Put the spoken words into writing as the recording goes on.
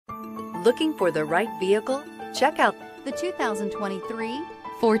Looking for the right vehicle? Check out the 2023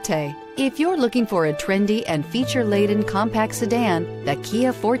 Forte. If you're looking for a trendy and feature-laden compact sedan, the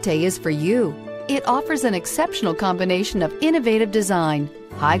Kia Forte is for you. It offers an exceptional combination of innovative design,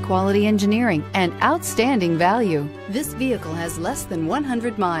 high-quality engineering, and outstanding value. This vehicle has less than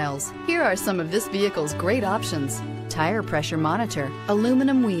 100 miles. Here are some of this vehicle's great options: tire pressure monitor,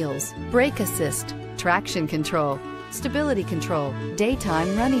 aluminum wheels, brake assist, traction control, stability control,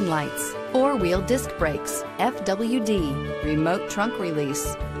 daytime running lights, four-wheel disc brakes, FWD, remote trunk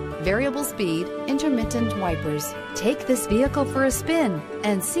release, variable speed, intermittent wipers. Take this vehicle for a spin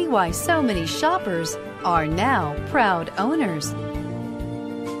and see why so many shoppers are now proud owners.